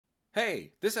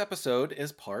Hey, this episode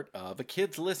is part of a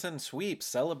Kids Listen sweep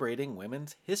celebrating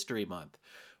Women's History Month.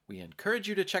 We encourage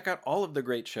you to check out all of the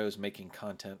great shows making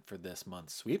content for this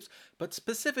month's sweeps, but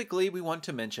specifically we want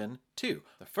to mention two.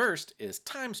 The first is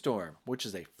Timestorm, which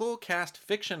is a full-cast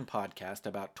fiction podcast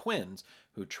about twins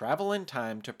who travel in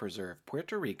time to preserve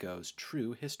Puerto Rico's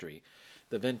true history.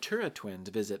 The Ventura twins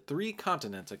visit 3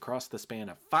 continents across the span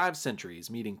of 5 centuries,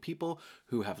 meeting people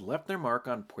who have left their mark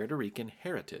on Puerto Rican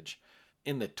heritage.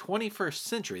 In the 21st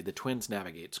century, the twins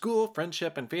navigate school,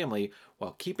 friendship, and family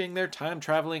while keeping their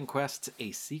time-traveling quests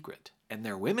a secret. And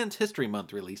their Women's History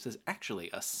Month release is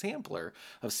actually a sampler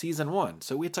of Season 1,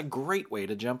 so it's a great way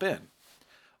to jump in.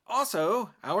 Also,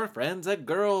 our friends at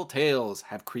Girl Tales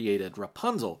have created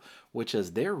Rapunzel, which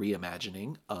is their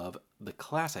reimagining of the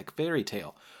classic fairy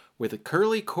tale, with a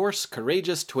curly, coarse,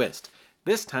 courageous twist.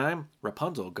 This time,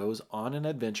 Rapunzel goes on an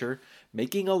adventure,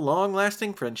 making a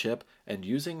long-lasting friendship and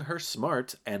using her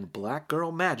smarts and black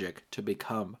girl magic to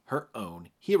become her own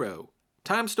hero.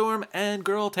 Timestorm and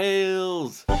Girl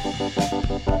Tales!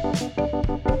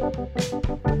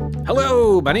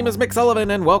 Hello, my name is Mick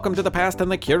Sullivan, and welcome to The Past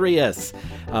and the Curious.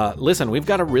 Listen, we've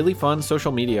got a really fun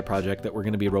social media project that we're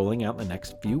going to be rolling out in the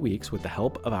next few weeks with the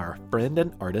help of our friend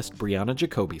and artist, Brianna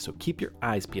Jacoby, so keep your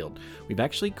eyes peeled. We've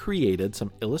actually created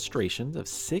some illustrations of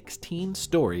 16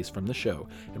 stories from the show,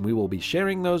 and we will be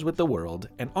sharing those with the world,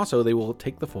 and also they will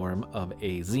take the form of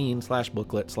a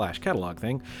zine/booklet/catalog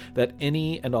thing that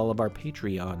any and all of our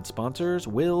Patreon sponsors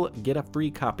will get a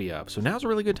free copy of. So now's a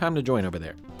really good time to join over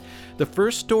there. The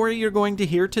first story you're going to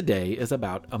hear today is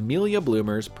about Amelia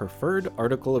Bloomer's preferred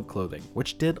article of clothing,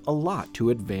 which did a lot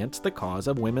to advance the cause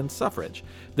of women's suffrage.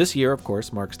 This year, of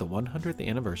course, marks the 100th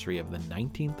anniversary of the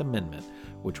 19th Amendment,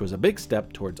 which was a big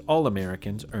step towards all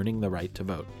Americans earning the right to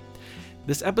vote.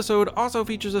 This episode also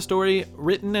features a story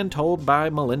written and told by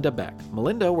Melinda Beck.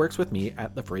 Melinda works with me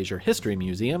at the Fraser History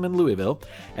Museum in Louisville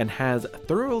and has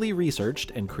thoroughly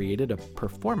researched and created a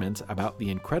performance about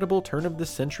the incredible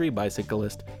turn-of-the-century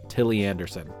bicyclist Tillie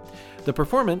Anderson. The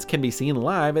performance can be seen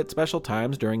live at special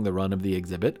times during the run of the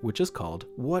exhibit, which is called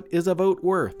What is a Vote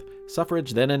Worth?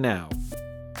 Suffrage Then and Now.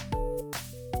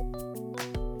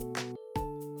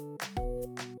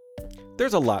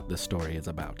 There's a lot this story is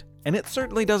about, and it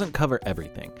certainly doesn't cover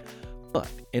everything. But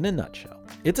in a nutshell,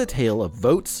 it's a tale of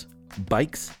votes,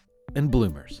 bikes, and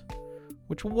bloomers,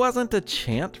 which wasn't a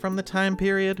chant from the time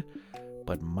period,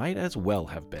 but might as well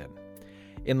have been.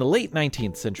 In the late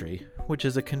 19th century, which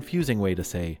is a confusing way to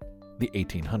say the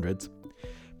 1800s,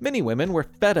 many women were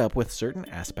fed up with certain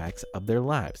aspects of their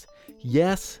lives.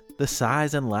 Yes, the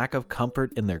size and lack of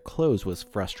comfort in their clothes was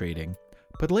frustrating,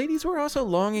 but ladies were also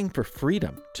longing for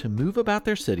freedom to move about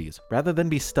their cities rather than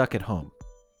be stuck at home.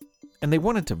 And they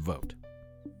wanted to vote.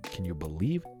 Can you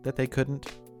believe that they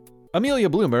couldn't? Amelia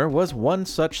Bloomer was one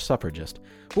such suffragist,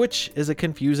 which is a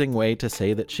confusing way to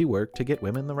say that she worked to get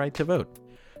women the right to vote.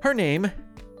 Her name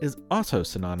is also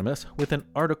synonymous with an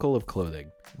article of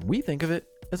clothing. We think of it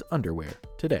as underwear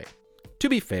today. To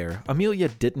be fair, Amelia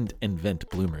didn't invent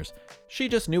bloomers. She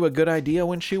just knew a good idea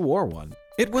when she wore one.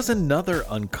 It was another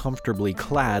uncomfortably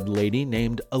clad lady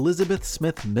named Elizabeth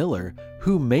Smith Miller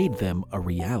who made them a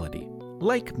reality.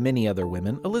 Like many other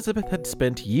women, Elizabeth had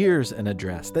spent years in a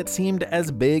dress that seemed as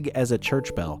big as a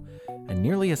church bell and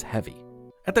nearly as heavy.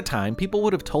 At the time, people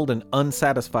would have told an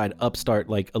unsatisfied upstart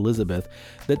like Elizabeth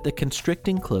that the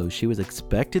constricting clothes she was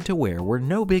expected to wear were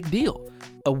no big deal.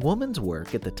 A woman's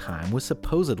work at the time was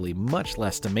supposedly much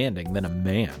less demanding than a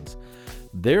man's.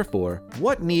 Therefore,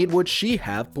 what need would she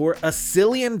have for a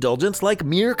silly indulgence like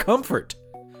mere comfort?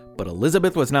 But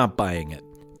Elizabeth was not buying it,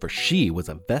 for she was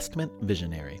a vestment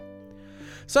visionary.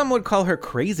 Some would call her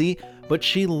crazy, but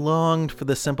she longed for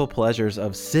the simple pleasures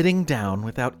of sitting down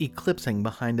without eclipsing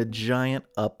behind a giant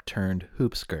upturned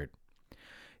hoop skirt.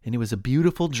 And it was a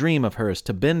beautiful dream of hers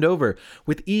to bend over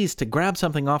with ease to grab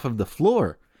something off of the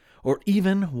floor, or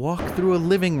even walk through a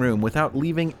living room without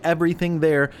leaving everything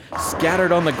there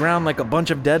scattered on the ground like a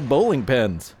bunch of dead bowling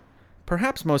pins.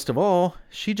 Perhaps most of all,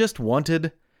 she just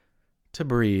wanted to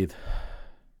breathe.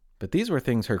 But these were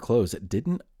things her clothes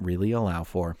didn't really allow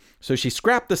for. So she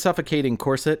scrapped the suffocating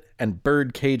corset and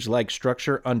bird cage-like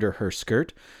structure under her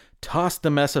skirt, tossed the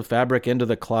mess of fabric into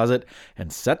the closet,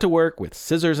 and set to work with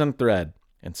scissors and thread,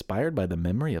 inspired by the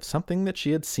memory of something that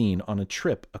she had seen on a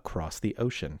trip across the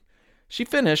ocean. She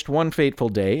finished one fateful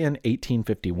day in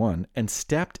 1851 and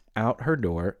stepped out her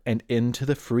door and into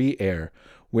the free air,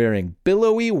 wearing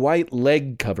billowy white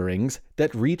leg coverings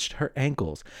that reached her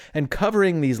ankles, and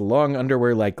covering these long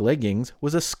underwear-like leggings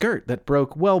was a skirt that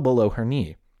broke well below her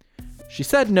knee. She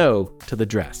said no to the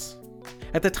dress.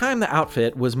 At the time, the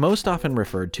outfit was most often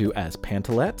referred to as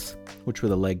pantalettes, which were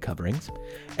the leg coverings,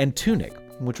 and tunic,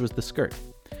 which was the skirt.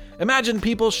 Imagine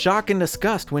people's shock and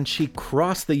disgust when she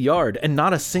crossed the yard and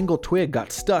not a single twig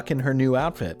got stuck in her new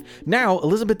outfit. Now,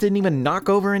 Elizabeth didn't even knock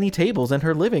over any tables in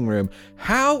her living room.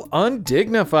 How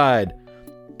undignified!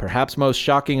 Perhaps most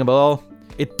shocking of all,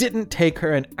 it didn't take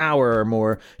her an hour or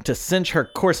more to cinch her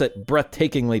corset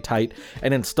breathtakingly tight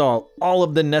and install all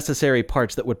of the necessary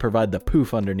parts that would provide the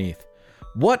poof underneath.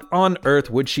 What on earth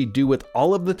would she do with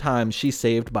all of the time she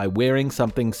saved by wearing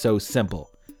something so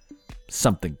simple?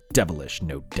 Something devilish,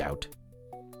 no doubt.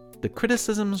 The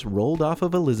criticisms rolled off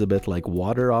of Elizabeth like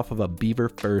water off of a beaver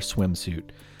fur swimsuit,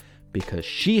 because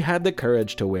she had the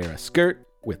courage to wear a skirt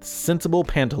with sensible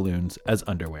pantaloons as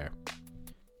underwear.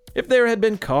 If there had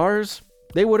been cars,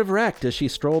 they would have wrecked as she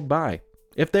strolled by.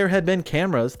 If there had been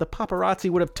cameras, the paparazzi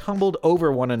would have tumbled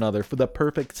over one another for the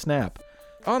perfect snap.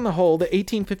 On the whole, the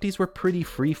 1850s were pretty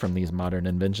free from these modern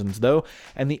inventions, though,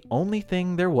 and the only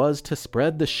thing there was to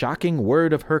spread the shocking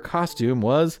word of her costume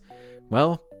was,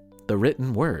 well, the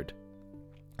written word.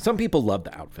 Some people loved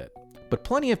the outfit, but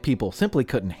plenty of people simply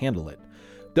couldn't handle it.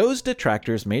 Those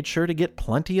detractors made sure to get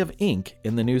plenty of ink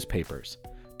in the newspapers,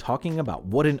 talking about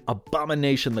what an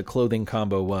abomination the clothing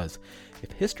combo was.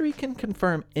 If history can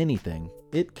confirm anything,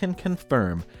 it can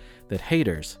confirm that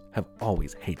haters have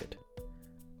always hated.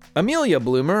 Amelia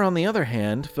Bloomer, on the other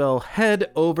hand, fell head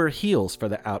over heels for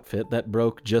the outfit that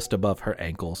broke just above her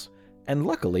ankles. And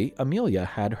luckily, Amelia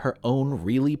had her own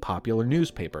really popular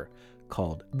newspaper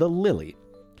called The Lily.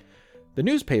 The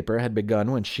newspaper had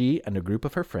begun when she and a group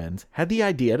of her friends had the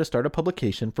idea to start a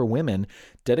publication for women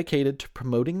dedicated to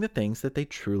promoting the things that they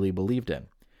truly believed in.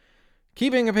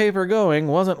 Keeping a paper going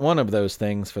wasn't one of those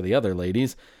things for the other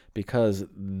ladies, because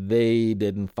they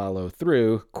didn't follow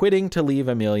through, quitting to leave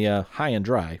Amelia high and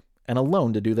dry and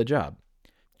alone to do the job.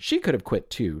 She could have quit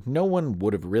too, no one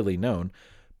would have really known,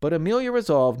 but Amelia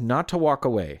resolved not to walk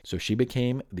away, so she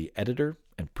became the editor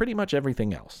and pretty much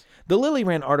everything else. The Lily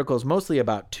ran articles mostly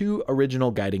about two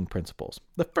original guiding principles.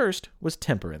 The first was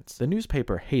temperance. The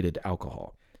newspaper hated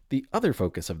alcohol. The other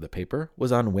focus of the paper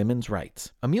was on women's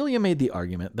rights. Amelia made the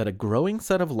argument that a growing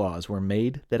set of laws were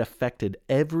made that affected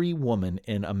every woman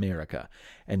in America,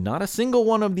 and not a single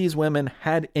one of these women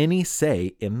had any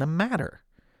say in the matter.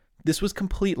 This was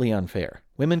completely unfair.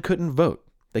 Women couldn't vote,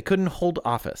 they couldn't hold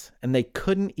office, and they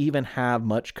couldn't even have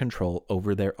much control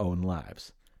over their own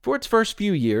lives. For its first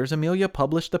few years, Amelia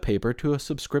published the paper to a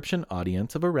subscription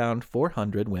audience of around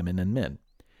 400 women and men.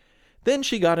 Then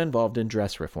she got involved in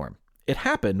dress reform. It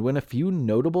happened when a few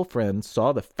notable friends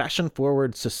saw the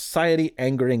fashion-forward,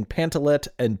 society-angering pantalette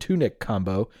and tunic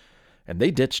combo, and they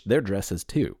ditched their dresses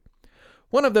too.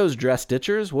 One of those dress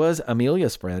ditchers was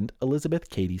Amelia's friend, Elizabeth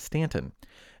Cady Stanton.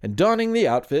 And donning the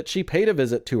outfit, she paid a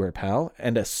visit to her pal,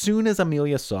 and as soon as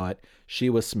Amelia saw it, she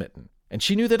was smitten. And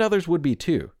she knew that others would be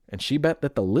too, and she bet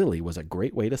that the Lily was a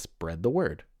great way to spread the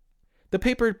word. The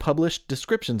paper published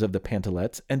descriptions of the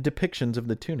pantalettes and depictions of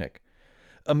the tunic.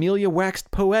 Amelia waxed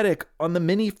poetic on the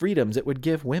many freedoms it would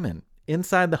give women,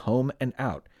 inside the home and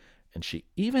out, and she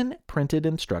even printed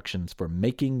instructions for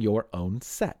making your own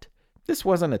set. This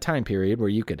wasn't a time period where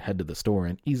you could head to the store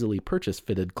and easily purchase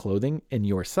fitted clothing in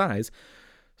your size,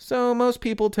 so most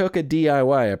people took a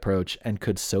DIY approach and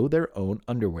could sew their own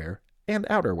underwear and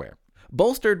outerwear.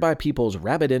 Bolstered by people's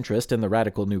rabid interest in the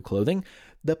radical new clothing,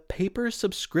 the paper's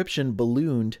subscription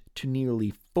ballooned to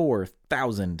nearly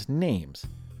 4,000 names.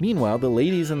 Meanwhile, the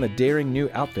ladies in the daring new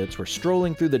outfits were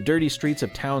strolling through the dirty streets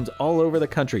of towns all over the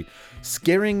country,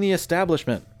 scaring the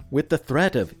establishment with the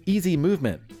threat of easy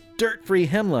movement, dirt-free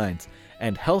hemlines,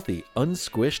 and healthy,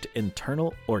 unsquished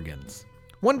internal organs.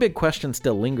 One big question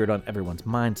still lingered on everyone's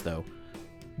minds, though.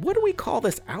 What do we call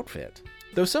this outfit?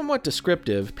 Though somewhat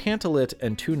descriptive, pantalette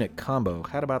and tunic combo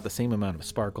had about the same amount of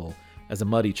sparkle as a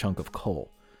muddy chunk of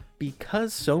coal.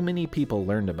 Because so many people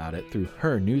learned about it through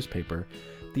her newspaper,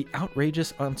 the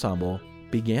outrageous ensemble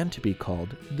began to be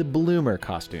called the Bloomer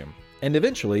costume, and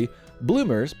eventually,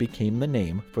 bloomers became the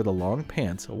name for the long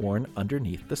pants worn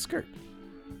underneath the skirt.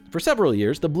 For several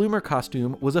years, the Bloomer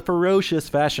costume was a ferocious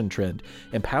fashion trend,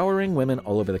 empowering women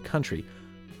all over the country.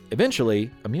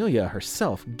 Eventually, Amelia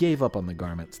herself gave up on the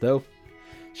garments, though.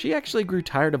 She actually grew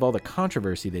tired of all the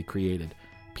controversy they created.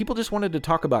 People just wanted to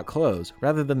talk about clothes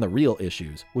rather than the real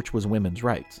issues, which was women's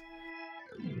rights.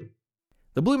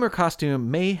 The Bloomer costume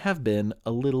may have been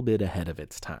a little bit ahead of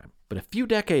its time, but a few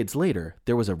decades later,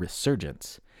 there was a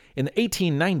resurgence. In the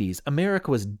 1890s,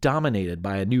 America was dominated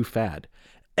by a new fad.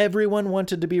 Everyone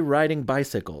wanted to be riding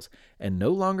bicycles, and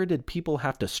no longer did people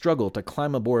have to struggle to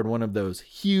climb aboard one of those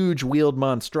huge wheeled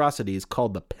monstrosities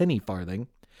called the penny farthing.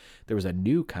 there was a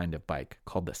new kind of bike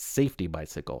called the safety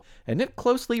bicycle, and it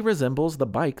closely resembles the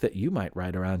bike that you might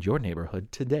ride around your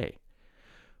neighborhood today.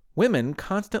 Women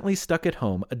constantly stuck at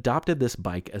home adopted this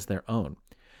bike as their own,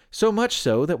 so much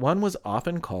so that one was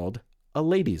often called a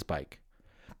lady's bike.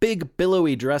 Big,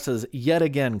 billowy dresses yet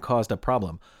again caused a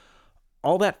problem.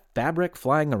 All that fabric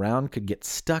flying around could get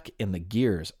stuck in the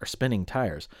gears or spinning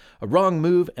tires. A wrong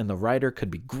move and the rider could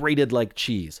be grated like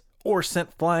cheese or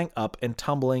sent flying up and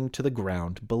tumbling to the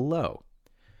ground below.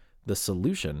 The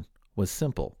solution was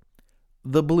simple.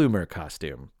 The Bloomer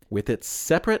costume. With its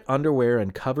separate underwear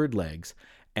and covered legs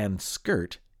and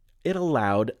skirt, it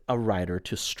allowed a rider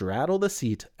to straddle the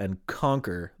seat and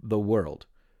conquer the world.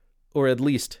 Or at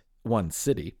least one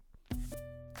city.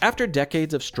 After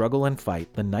decades of struggle and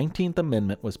fight, the 19th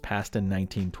Amendment was passed in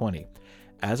 1920.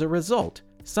 As a result,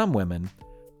 some women,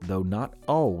 though not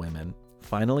all women,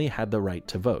 finally had the right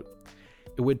to vote.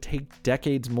 It would take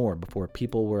decades more before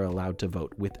people were allowed to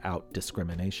vote without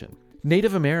discrimination.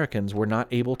 Native Americans were not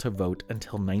able to vote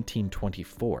until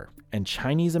 1924, and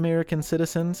Chinese American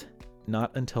citizens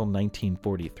not until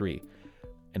 1943.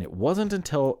 And it wasn't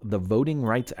until the Voting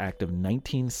Rights Act of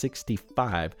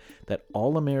 1965 that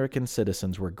all American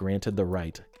citizens were granted the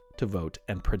right to vote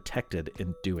and protected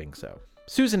in doing so.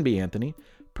 Susan B. Anthony,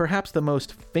 perhaps the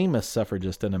most famous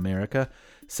suffragist in America,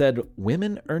 said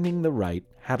women earning the right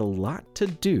had a lot to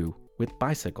do with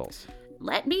bicycles.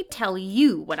 Let me tell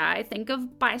you what I think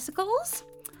of bicycles.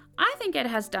 I think it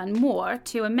has done more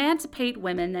to emancipate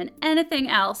women than anything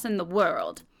else in the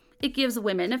world. It gives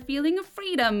women a feeling of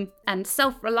freedom and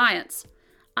self-reliance.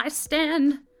 I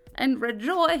stand and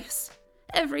rejoice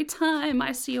every time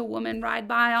I see a woman ride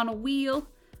by on a wheel.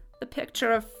 The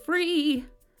picture of free,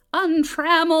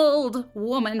 untrammeled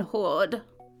womanhood.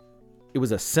 It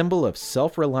was a symbol of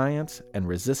self-reliance and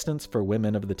resistance for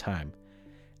women of the time,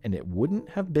 and it wouldn't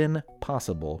have been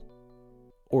possible,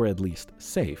 or at least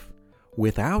safe,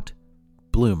 without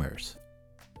bloomers.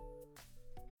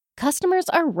 Customers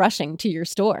are rushing to your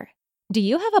store. Do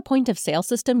you have a point of sale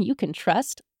system you can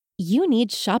trust? You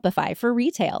need Shopify for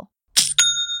retail.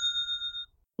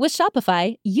 With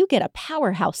Shopify, you get a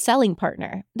powerhouse selling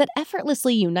partner that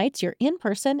effortlessly unites your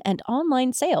in-person and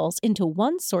online sales into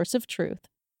one source of truth.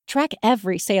 Track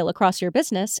every sale across your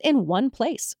business in one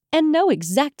place and know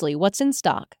exactly what's in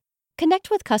stock. Connect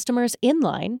with customers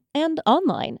in-line and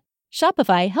online.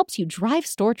 Shopify helps you drive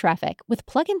store traffic with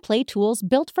plug-and-play tools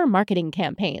built for marketing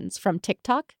campaigns from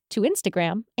TikTok to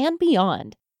Instagram and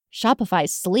beyond.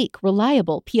 Shopify's sleek,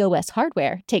 reliable POS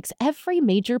hardware takes every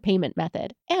major payment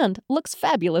method and looks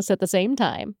fabulous at the same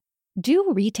time.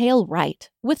 Do retail right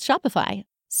with Shopify.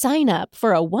 Sign up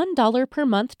for a $1 per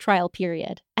month trial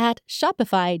period at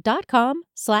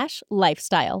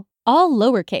shopify.com/lifestyle, all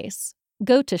lowercase.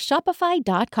 Go to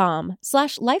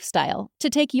shopify.com/lifestyle to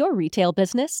take your retail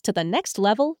business to the next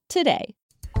level today.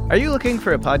 Are you looking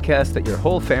for a podcast that your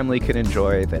whole family can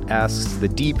enjoy that asks the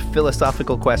deep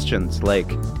philosophical questions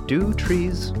like, do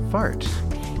trees fart?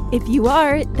 If you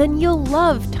are, then you'll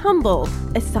love Tumble,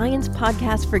 a science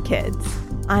podcast for kids.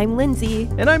 I'm Lindsay.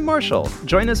 And I'm Marshall.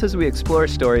 Join us as we explore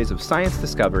stories of science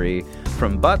discovery,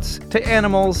 from butts to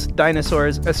animals,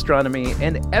 dinosaurs, astronomy,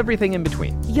 and everything in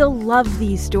between. You'll love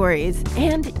these stories,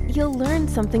 and you'll learn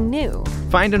something new.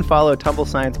 Find and follow Tumble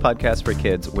Science Podcast for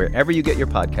Kids wherever you get your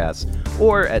podcasts,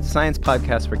 or at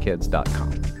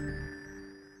sciencepodcastforkids.com.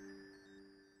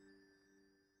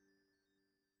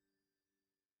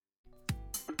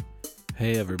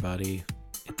 Hey everybody,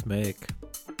 it's Mick.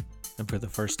 And for the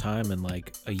first time in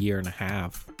like a year and a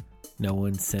half, no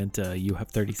one sent you have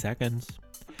 30 seconds.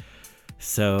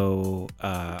 So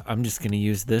I'm just going to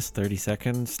use this 30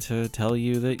 seconds to tell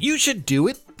you that you should do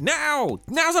it now.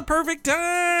 Now's a perfect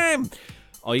time.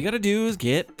 All you got to do is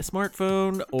get a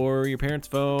smartphone or your parents'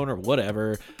 phone or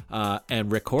whatever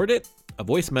and record it, a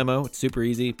voice memo. It's super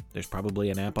easy. There's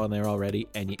probably an app on there already.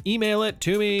 And you email it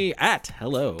to me at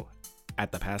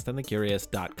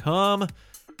hello@thepastandthecurious.com.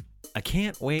 I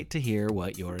can't wait to hear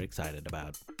what you're excited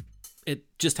about. It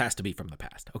just has to be from the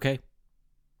past, okay?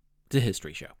 It's a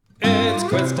history show. It's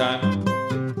quiz time.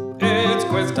 It's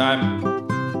quiz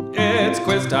time. It's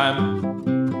quiz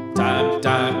time. Time.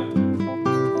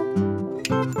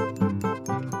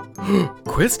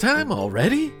 Quiz time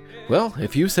already? Well,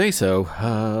 if you say so,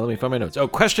 let me find my notes.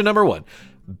 Question number 1.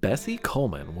 Bessie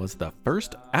Coleman was the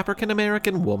first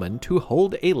African-American woman to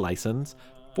hold a license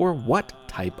for what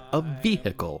type of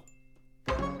vehicle?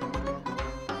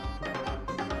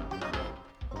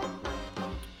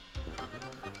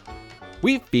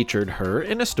 We've featured her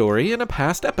in a story in a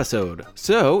past episode,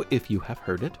 so if you have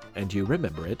heard it and you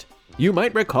remember it, you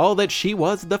might recall that she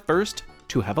was the first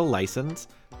to have a license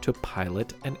to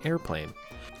pilot an airplane.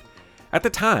 At the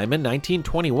time, in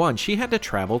 1921, she had to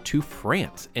travel to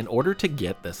France in order to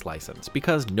get this license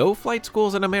because no flight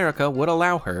schools in America would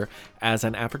allow her as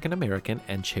an African American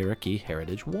and Cherokee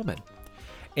heritage woman.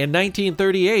 In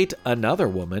 1938, another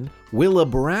woman, Willa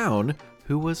Brown,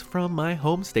 who was from my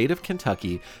home state of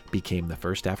Kentucky, became the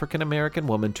first African American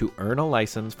woman to earn a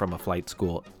license from a flight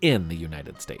school in the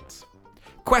United States.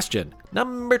 Question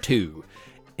number 2.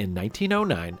 In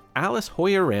 1909, Alice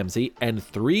Hoyer Ramsey and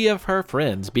 3 of her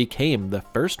friends became the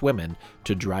first women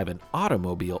to drive an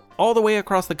automobile all the way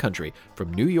across the country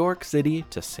from New York City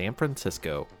to San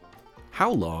Francisco. How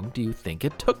long do you think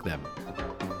it took them?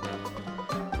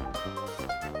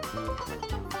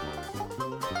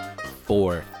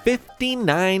 For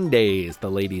 59 days, the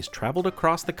ladies traveled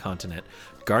across the continent,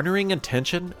 garnering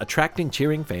attention, attracting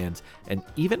cheering fans, and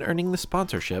even earning the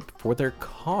sponsorship for their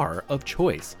car of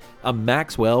choice, a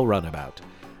Maxwell runabout.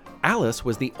 Alice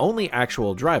was the only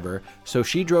actual driver, so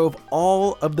she drove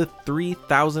all of the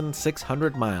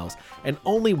 3,600 miles, and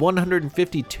only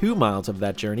 152 miles of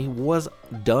that journey was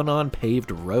done on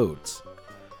paved roads.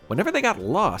 Whenever they got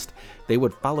lost, they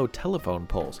would follow telephone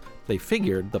poles. They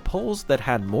figured the poles that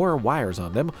had more wires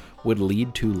on them would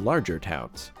lead to larger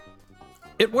towns.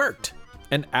 It worked,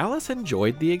 and Alice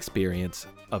enjoyed the experience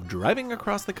of driving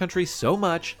across the country so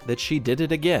much that she did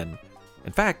it again.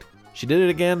 In fact, she did it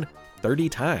again 30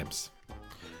 times.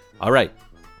 All right,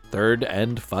 third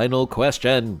and final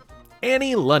question.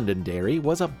 Annie Londonderry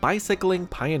was a bicycling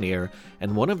pioneer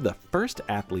and one of the first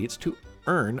athletes to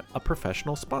earn a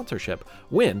professional sponsorship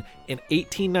when, in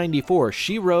 1894,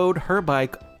 she rode her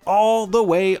bike all the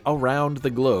way around the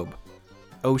globe.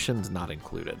 Oceans not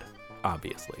included,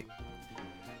 obviously.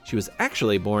 She was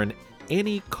actually born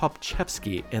Annie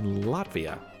Kopchevsky in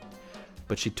Latvia,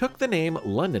 but she took the name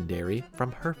Londonderry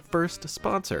from her first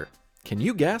sponsor. Can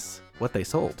you guess what they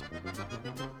sold?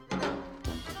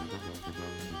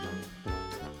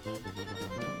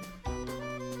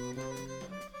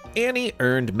 Annie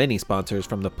earned many sponsors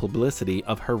from the publicity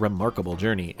of her remarkable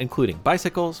journey, including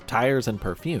bicycles, tires, and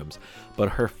perfumes, but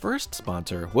her first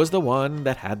sponsor was the one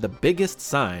that had the biggest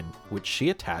sign, which she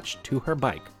attached to her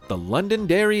bike, the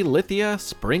Londonderry Lithia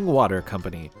Spring Water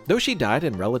Company. Though she died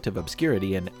in relative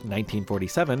obscurity in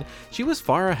 1947, she was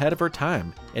far ahead of her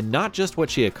time, and not just what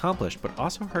she accomplished, but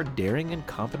also her daring and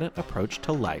confident approach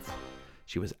to life.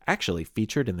 She was actually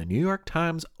featured in the New York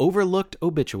Times Overlooked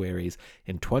Obituaries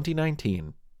in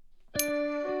 2019.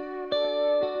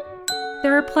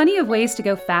 There are plenty of ways to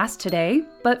go fast today,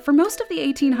 but for most of the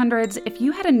 1800s, if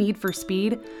you had a need for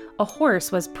speed, a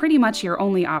horse was pretty much your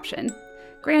only option.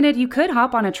 Granted, you could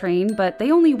hop on a train, but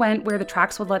they only went where the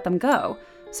tracks would let them go,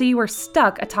 so you were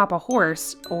stuck atop a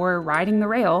horse or riding the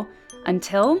rail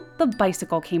until the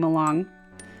bicycle came along.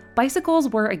 Bicycles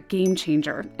were a game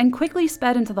changer and quickly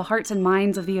sped into the hearts and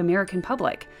minds of the American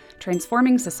public,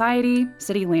 transforming society,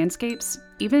 city landscapes,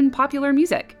 even popular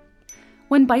music.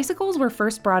 When bicycles were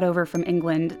first brought over from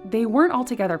England, they weren't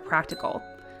altogether practical.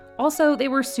 Also, they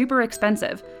were super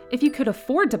expensive. If you could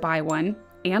afford to buy one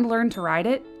and learn to ride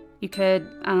it, you could,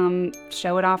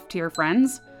 show it off to your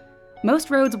friends. Most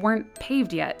roads weren't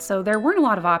paved yet, so there weren't a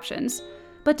lot of options.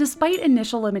 But despite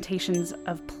initial limitations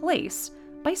of place,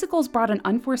 bicycles brought an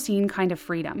unforeseen kind of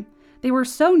freedom. They were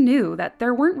so new that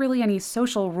there weren't really any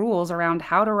social rules around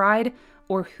how to ride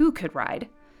or who could ride.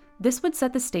 This would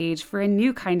set the stage for a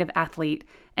new kind of athlete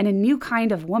and a new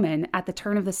kind of woman at the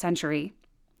turn of the century.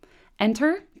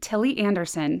 Enter Tillie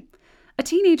Anderson. A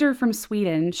teenager from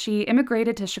Sweden, she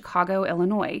immigrated to Chicago,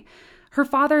 Illinois. Her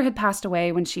father had passed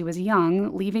away when she was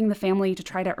young, leaving the family to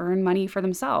try to earn money for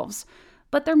themselves.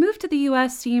 But their move to the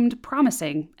U.S. seemed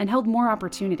promising and held more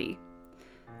opportunity.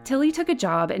 Tillie took a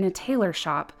job in a tailor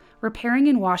shop, repairing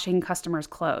and washing customers'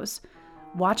 clothes.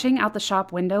 Watching out the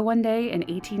shop window one day in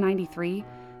 1893,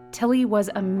 Tillie was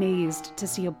amazed to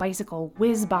see a bicycle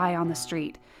whiz by on the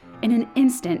street. In an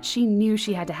instant, she knew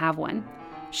she had to have one.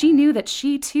 She knew that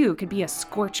she too could be a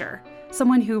scorcher,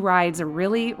 someone who rides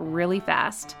really, really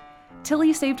fast.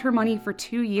 Tillie saved her money for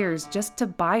 2 years just to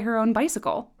buy her own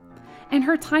bicycle. And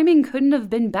her timing couldn't have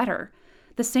been better.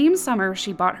 The same summer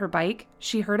she bought her bike,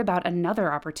 she heard about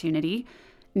another opportunity.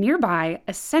 Nearby,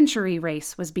 a century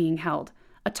race was being held,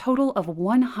 a total of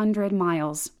 100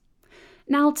 miles.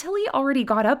 Now, Tillie already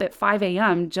got up at 5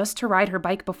 a.m. just to ride her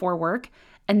bike before work,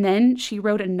 and then she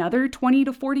rode another 20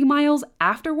 to 40 miles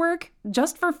after work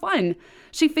just for fun.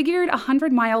 She figured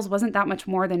 100 miles wasn't that much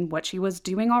more than what she was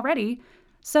doing already,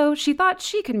 so she thought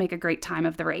she could make a great time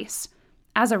of the race.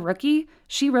 As a rookie,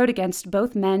 she rode against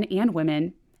both men and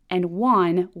women and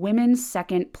won women's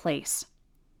second place.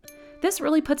 This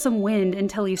really put some wind in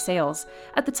Tillie's sails.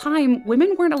 At the time,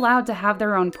 women weren't allowed to have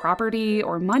their own property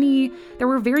or money. There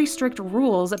were very strict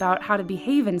rules about how to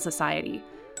behave in society.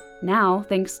 Now,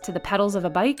 thanks to the pedals of a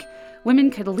bike,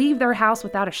 women could leave their house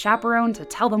without a chaperone to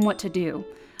tell them what to do.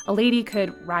 A lady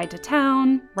could ride to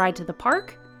town, ride to the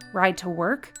park, ride to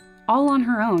work, all on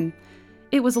her own.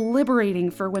 It was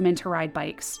liberating for women to ride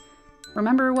bikes.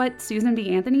 Remember what Susan B.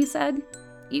 Anthony said?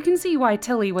 You can see why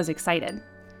Tillie was excited.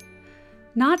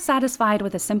 Not satisfied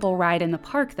with a simple ride in the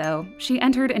park, though, she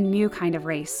entered a new kind of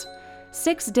race.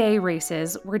 6-day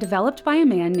races were developed by a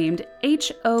man named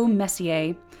H.O.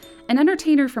 Messier. An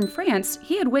entertainer from France,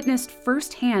 he had witnessed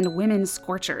firsthand women's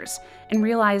scorchers and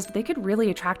realized they could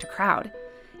really attract a crowd.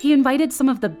 He invited some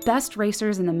of the best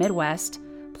racers in the Midwest,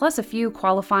 plus a few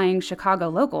qualifying Chicago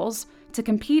locals, to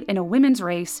compete in a women's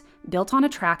race built on a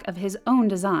track of his own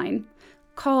design.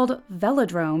 Called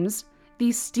velodromes,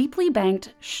 these steeply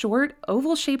banked, short,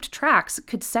 oval-shaped tracks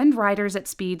could send riders at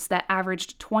speeds that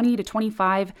averaged 20 to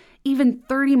 25, even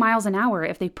 30 miles an hour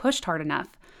if they pushed hard enough.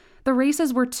 The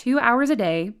races were 2 hours a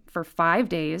day for 5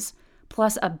 days,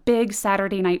 plus a big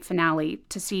Saturday night finale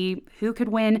to see who could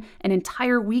win an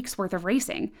entire week's worth of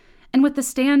racing. And with the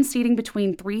stands seating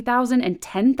between 3,000 and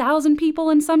 10,000 people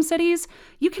in some cities,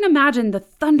 you can imagine the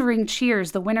thundering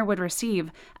cheers the winner would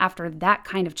receive after that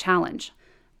kind of challenge.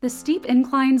 The steep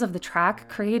inclines of the track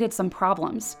created some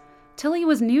problems. Tillie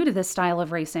was new to this style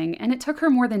of racing, and it took her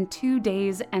more than 2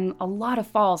 days and a lot of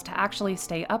falls to actually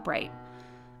stay upright.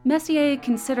 Messier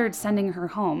considered sending her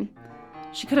home.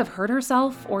 She could have hurt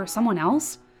herself or someone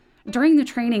else. During the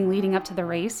training leading up to the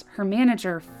race, her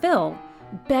manager, Phil,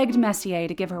 begged Messier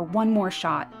to give her one more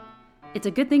shot. It's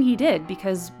a good thing he did,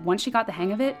 because once she got the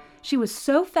hang of it, she was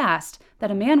so fast that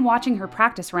a man watching her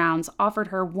practice rounds offered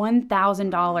her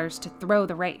 $1,000 to throw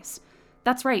the race.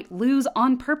 That's right, lose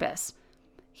on purpose.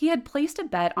 He had placed a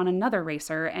bet on another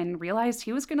racer and realized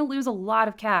he was going to lose a lot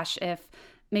of cash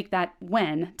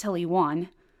when Tillie won.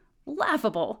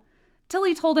 Laughable.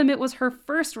 Tillie told him it was her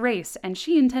first race and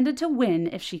she intended to win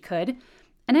if she could.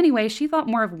 And anyway, she thought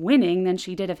more of winning than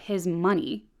she did of his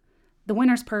money. The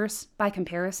winner's purse, by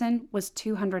comparison, was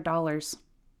 $200.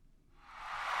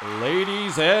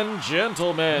 Ladies and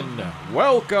gentlemen,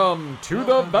 welcome to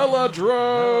the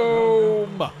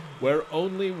velodrome, where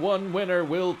only one winner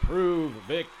will prove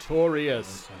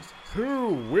victorious.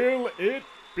 Who will it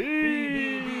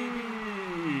be?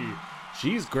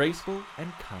 She's graceful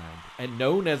and kind, and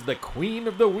known as the Queen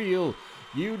of the Wheel.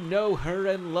 You know her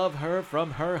and love her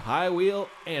from her high wheel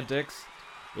antics.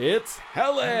 It's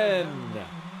Helen!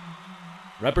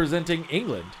 Representing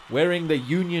England, wearing the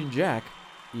Union Jack,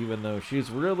 even though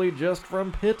she's really just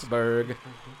from Pittsburgh.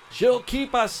 She'll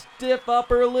keep a stiff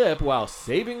upper lip while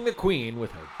saving the Queen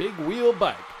with her big wheel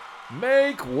bike.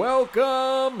 Make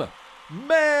welcome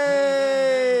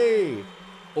May!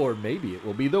 Or maybe it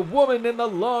will be the woman in the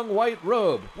long white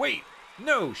robe. Wait,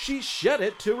 no, she shed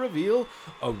it to reveal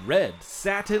a red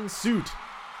satin suit.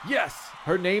 Yes,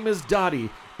 her name is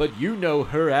Dottie, but you know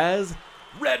her as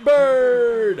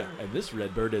Redbird! And this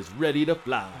Redbird is ready to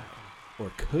fly.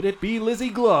 Or could it be Lizzie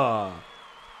Glaw?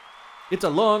 It's a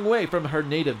long way from her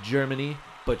native Germany,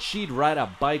 but she'd ride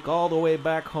a bike all the way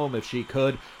back home if she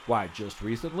could. Why, just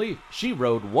recently, she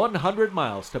rode 100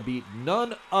 miles to beat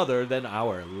none other than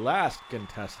our last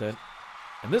contestant.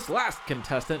 And this last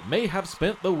contestant may have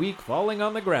spent the week falling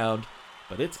on the ground,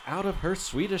 but it's out of her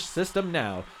Swedish system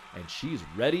now, and she's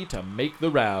ready to make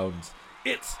the rounds.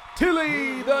 It's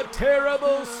Tillie, the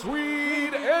terrible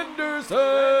Swede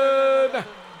Anderson!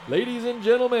 Ladies and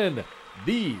gentlemen,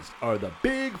 these are the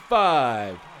big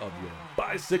 5 of your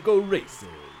bicycle races.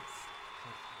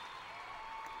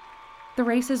 The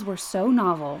races were so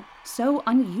novel, so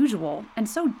unusual, and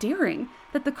so daring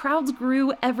that the crowds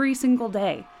grew every single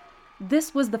day.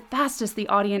 This was the fastest the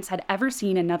audience had ever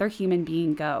seen another human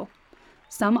being go.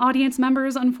 Some audience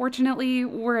members, unfortunately,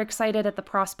 were excited at the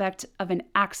prospect of an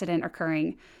accident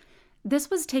occurring. This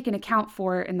was taken account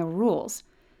for in the rules.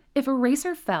 If a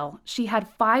racer fell, she had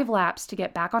 5 laps to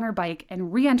get back on her bike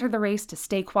and re-enter the race to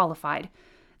stay qualified.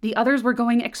 The others were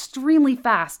going extremely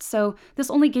fast, so this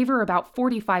only gave her about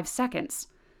 45 seconds.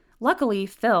 Luckily,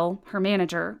 Phil, her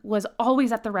manager, was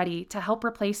always at the ready to help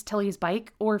replace Tillie's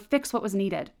bike or fix what was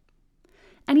needed.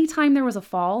 Anytime there was a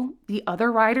fall, the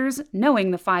other riders,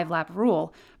 knowing the 5-lap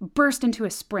rule, burst into a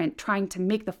sprint trying to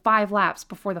make the 5 laps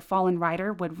before the fallen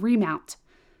rider would remount.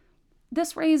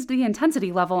 This raised the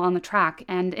intensity level on the track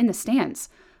and in the stands.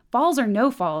 Falls or no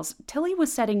falls, Tillie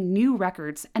was setting new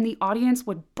records, and the audience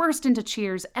would burst into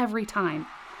cheers every time.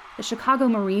 The Chicago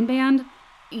Marine Band,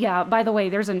 by the way,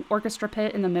 there's an orchestra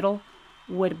pit in the middle,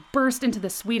 would burst into the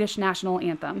Swedish national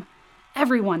anthem.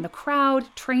 Everyone, the crowd,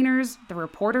 trainers, the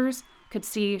reporters, could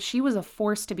see she was a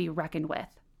force to be reckoned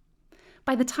with.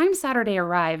 By the time Saturday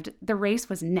arrived, the race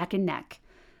was neck and neck.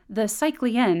 The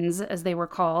cycliennes, as they were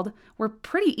called, were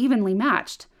pretty evenly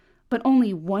matched, but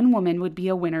only one woman would be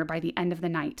a winner by the end of the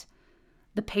night.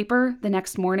 The paper the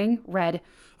next morning read,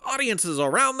 "Audiences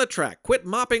around the track quit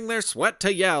mopping their sweat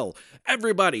to yell.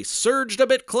 Everybody surged a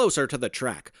bit closer to the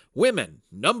track. Women,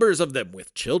 numbers of them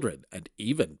with children and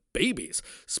even babies,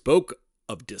 spoke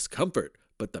of discomfort,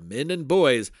 but the men and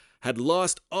boys had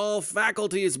lost all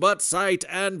faculties but sight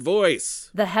and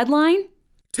voice." The headline?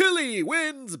 "Tillie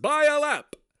wins by a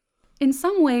lap." In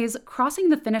some ways, crossing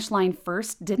the finish line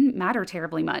first didn't matter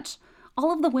terribly much.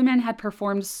 All of the women had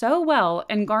performed so well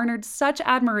and garnered such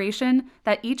admiration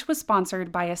that each was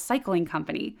sponsored by a cycling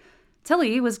company.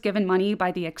 Tillie was given money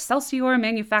by the Excelsior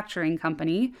Manufacturing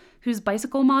Company, whose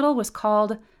bicycle model was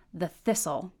called the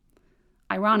Thistle.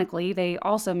 Ironically, they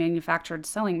also manufactured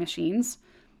sewing machines.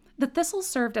 The Thistle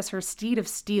served as her steed of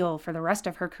steel for the rest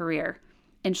of her career.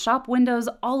 In shop windows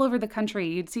all over the country,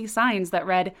 you'd see signs that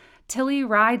read, "Tillie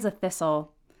rides a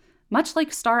Thistle." Much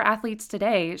like star athletes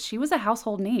today, she was a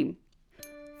household name.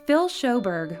 Phil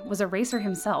Sjoberg was a racer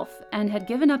himself and had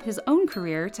given up his own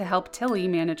career to help Tillie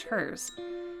manage hers.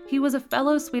 He was a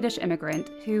fellow Swedish immigrant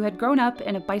who had grown up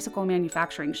in a bicycle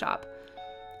manufacturing shop.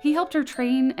 He helped her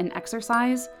train and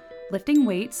exercise, lifting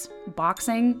weights,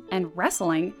 boxing, and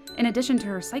wrestling, in addition to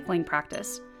her cycling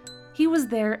practice. He was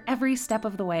there every step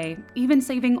of the way, even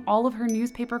saving all of her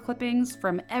newspaper clippings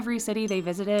from every city they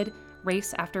visited,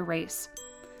 race after race.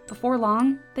 Before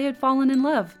long, they had fallen in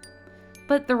love.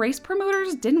 But the race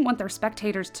promoters didn't want their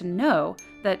spectators to know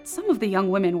that some of the young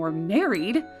women were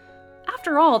married.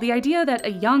 After all, the idea that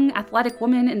a young, athletic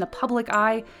woman in the public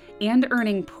eye and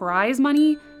earning prize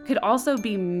money could also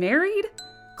be married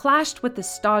clashed with the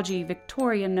stodgy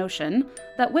Victorian notion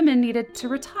that women needed to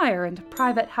retire into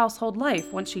private household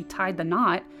life once she tied the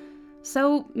knot.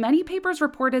 So many papers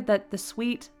reported that the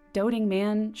sweet, doting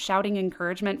man shouting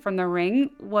encouragement from the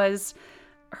ring was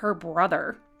her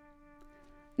brother.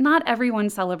 Not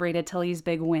everyone celebrated Tillie's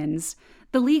big wins.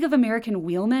 The League of American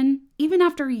Wheelmen, even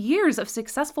after years of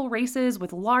successful races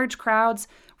with large crowds,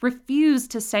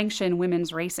 refused to sanction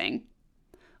women's racing.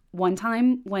 One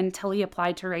time, when Tillie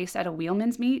applied to race at a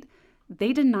wheelmen's meet,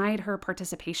 they denied her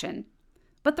participation.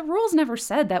 But the rules never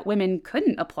said that women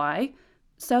couldn't apply.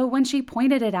 So when she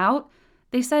pointed it out,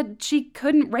 they said she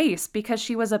couldn't race because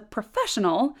she was a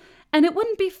professional, and it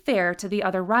wouldn't be fair to the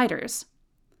other riders.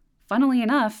 Funnily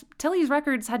enough, Tillie's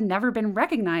records had never been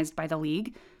recognized by the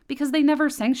league because they never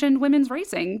sanctioned women's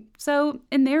racing, so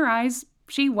in their eyes,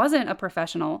 she wasn't a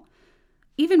professional.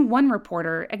 Even one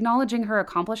reporter, acknowledging her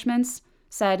accomplishments,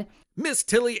 said, "Miss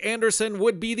Tillie Anderson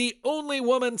would be the only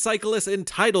woman cyclist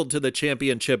entitled to the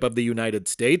championship of the United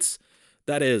States.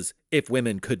 That is, if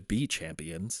women could be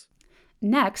champions."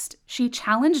 Next, she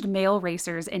challenged male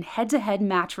racers in head-to-head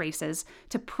match races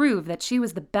to prove that she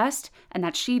was the best and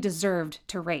that she deserved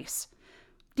to race.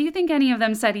 Do you think any of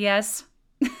them said yes?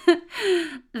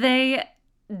 They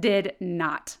did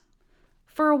not.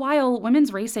 For a while,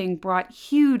 women's racing brought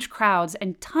huge crowds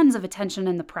and tons of attention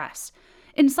in the press.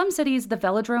 In some cities, the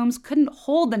velodromes couldn't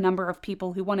hold the number of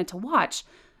people who wanted to watch,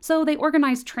 so they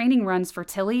organized training runs for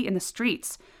Tillie in the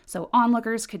streets, so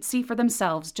onlookers could see for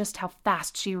themselves just how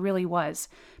fast she really was.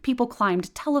 People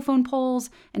climbed telephone poles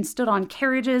and stood on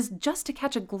carriages just to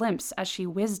catch a glimpse as she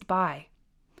whizzed by.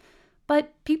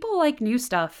 But people like new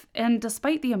stuff, and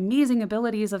despite the amazing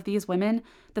abilities of these women,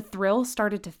 the thrill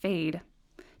started to fade.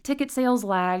 Ticket sales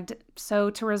lagged, so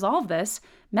to resolve this,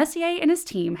 Messier and his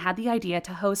team had the idea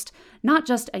to host not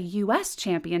just a U.S.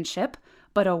 championship,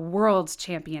 but a world's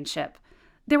championship.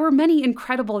 There were many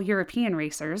incredible European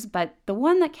racers, but the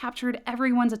one that captured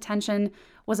everyone's attention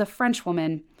was a French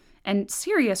woman, and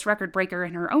serious record breaker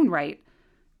in her own right.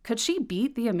 Could she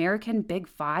beat the American Big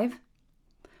Five?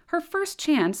 Her first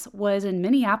chance was in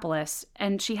Minneapolis,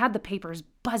 and she had the papers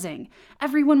buzzing.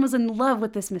 Everyone was in love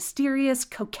with this mysterious,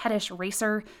 coquettish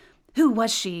racer. Who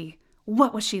was she?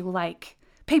 What was she like?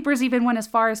 Papers even went as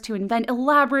far as to invent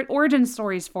elaborate origin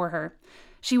stories for her.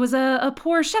 She was a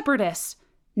poor shepherdess.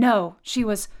 No, she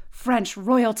was French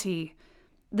royalty.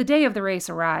 The day of the race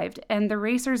arrived, and the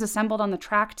racers assembled on the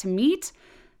track to meet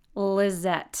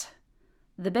Lisette.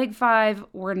 The Big Five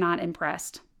were not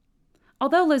impressed.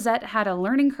 Although Lisette had a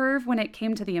learning curve when it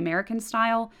came to the American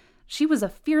style, she was a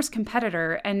fierce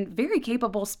competitor and very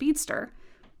capable speedster.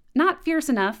 Not fierce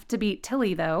enough to beat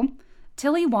Tillie, though.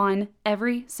 Tillie won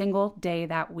every single day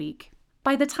that week.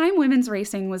 By the time women's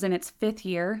racing was in its 5th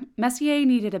year, Messier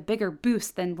needed a bigger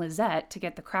boost than Lisette to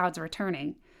get the crowds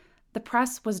returning. The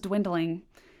press was dwindling.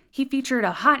 He featured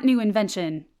a hot new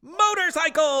invention,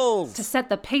 Motorcycles! to set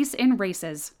the pace in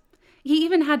races. He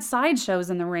even had sideshows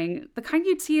in the ring, the kind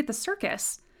you'd see at the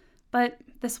circus. But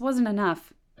this wasn't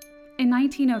enough. In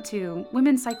 1902,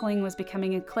 women's cycling was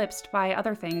becoming eclipsed by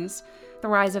other things: the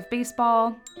rise of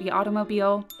baseball, the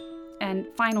automobile, and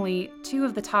finally, 2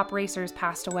 of the top racers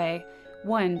passed away,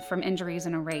 one from injuries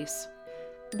in a race.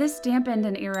 This dampened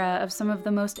an era of some of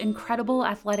the most incredible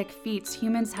athletic feats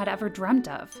humans had ever dreamt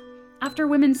of. After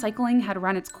women's cycling had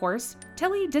run its course,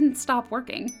 Tillie didn't stop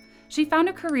working. She found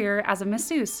a career as a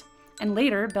masseuse, and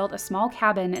later built a small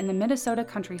cabin in the Minnesota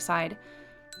countryside.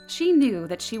 She knew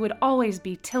that she would always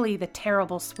be Tillie the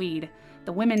Terrible Swede,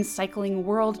 the women's cycling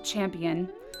world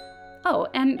champion. Oh,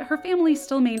 and her family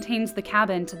still maintains the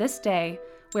cabin to this day,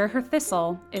 where her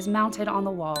thistle is mounted on the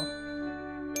wall.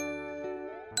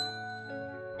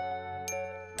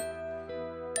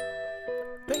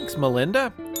 Thanks,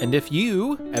 Melinda. And if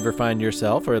you ever find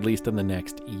yourself, or at least in the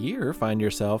next year, find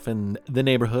yourself in the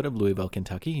neighborhood of Louisville,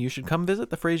 Kentucky, you should come visit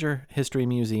the Fraser History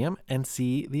Museum and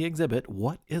see the exhibit,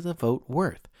 What is a Vote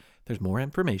Worth? There's more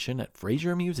information at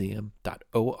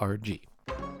frasermuseum.org.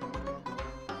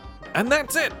 And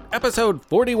that's it. Episode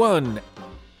 41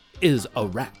 is a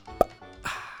wrap.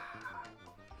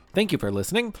 Thank you for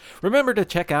listening. Remember to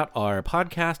check out our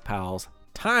podcast pals,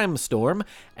 Timestorm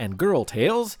and Girl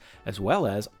Tales, as well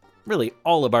as really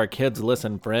all of our Kids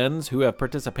Listen friends who have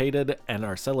participated and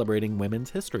are celebrating Women's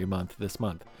History Month this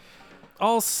month.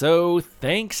 Also,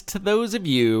 thanks to those of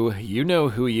you, you know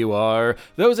who you are,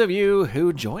 those of you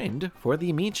who joined for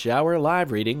the Meat Shower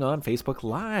live reading on Facebook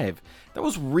Live. That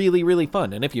was really, really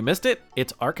fun. And if you missed it,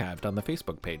 it's archived on the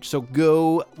Facebook page. So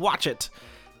go watch it.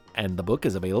 And the book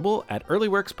is available at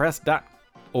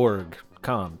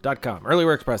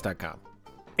earlyworkspress.org.com.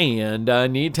 And I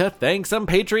need to thank some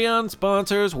Patreon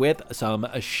sponsors with some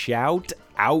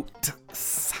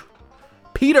shout-outs.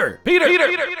 Peter,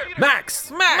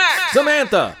 Max,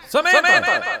 Samantha,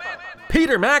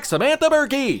 Peter, Max, Samantha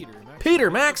Berkey,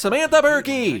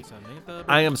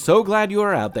 I am so glad you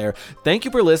are out there. Thank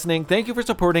you for listening. Thank you for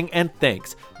supporting. And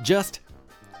thanks. Just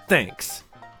thanks.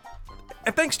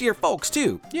 And thanks to your folks,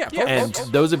 too. Yeah. And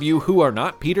those of you who are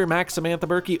not Peter, Max, Samantha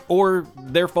Berkey, or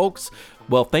their folks,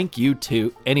 well, thank you,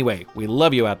 too. Anyway, we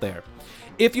love you out there.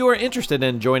 If you are interested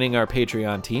in joining our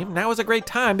Patreon team, now is a great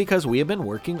time because we have been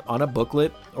working on a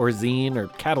booklet or zine or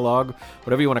catalog,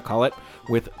 whatever you want to call it,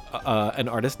 with an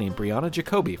artist named Brianna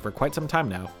Jacoby for quite some time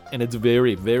now, and it's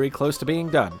very, very close to being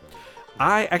done.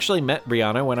 I actually met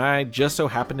Brianna when I just so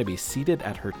happened to be seated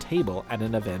at her table at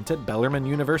an event at Bellarmine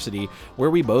University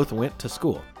where we both went to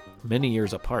school, many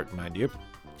years apart, mind you.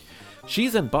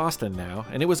 She's in Boston now,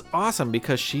 and it was awesome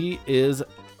because she is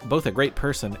both a great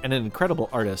person and an incredible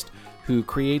artist who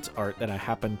creates art that I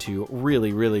happen to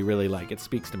really, really, really like. It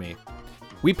speaks to me.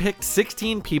 We picked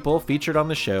 16 people featured on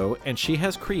the show, and she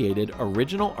has created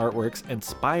original artworks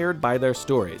inspired by their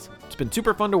stories. It's been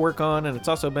super fun to work on, and it's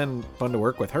also been fun to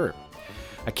work with her.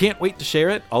 I can't wait to share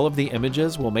it. All of the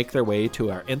images will make their way to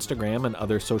our Instagram and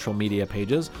other social media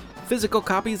pages. Physical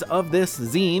copies of this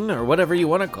zine, or whatever you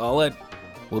want to call it,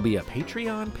 will be a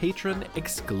Patreon patron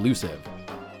exclusive.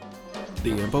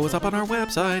 The info is up on our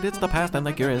website. It's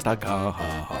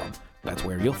thepastandthecurious.com. That's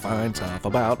where you'll find stuff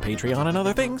about Patreon and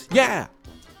other things. Yeah!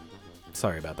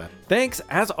 Sorry about that. Thanks,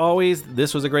 as always.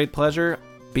 This was a great pleasure.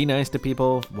 Be nice to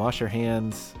people, wash your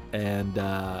hands, and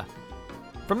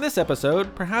from this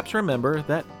episode, perhaps remember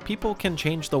that people can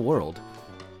change the world.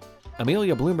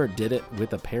 Amelia Bloomer did it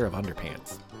with a pair of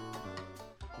underpants.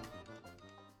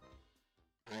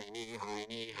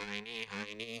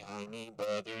 Heiny,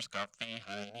 Brothers Coffee,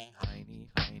 Heiny,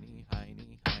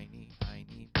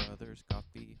 Brothers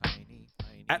Coffee, Heiny.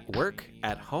 At work,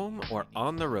 at home, or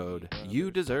on the road,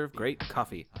 you deserve great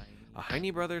coffee. A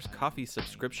Heiny Brothers coffee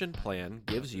subscription plan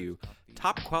gives you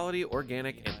top quality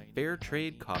organic and fair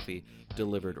trade coffee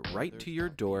delivered right to your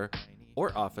door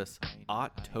or office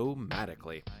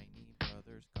automatically.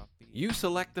 You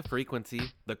select the frequency,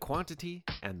 the quantity,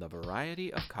 and the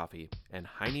variety of coffee, and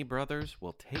Heiny Brothers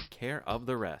will take care of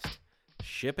the rest,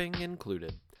 shipping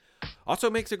included. Also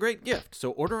makes a great gift,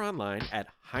 so order online at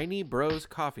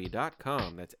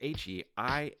heinebroscoffee.com. That's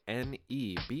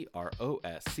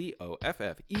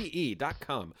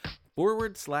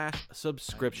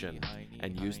HEINEBROSCOFFEE.com/subscription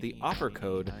and use the offer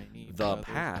code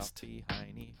THEPAST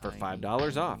for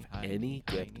 $5 off any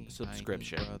gift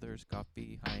subscription.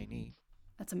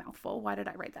 That's a mouthful. Why did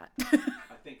I write that? I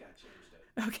think I changed it.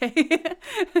 Okay.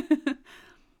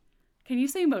 Can you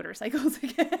say motorcycles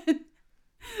again?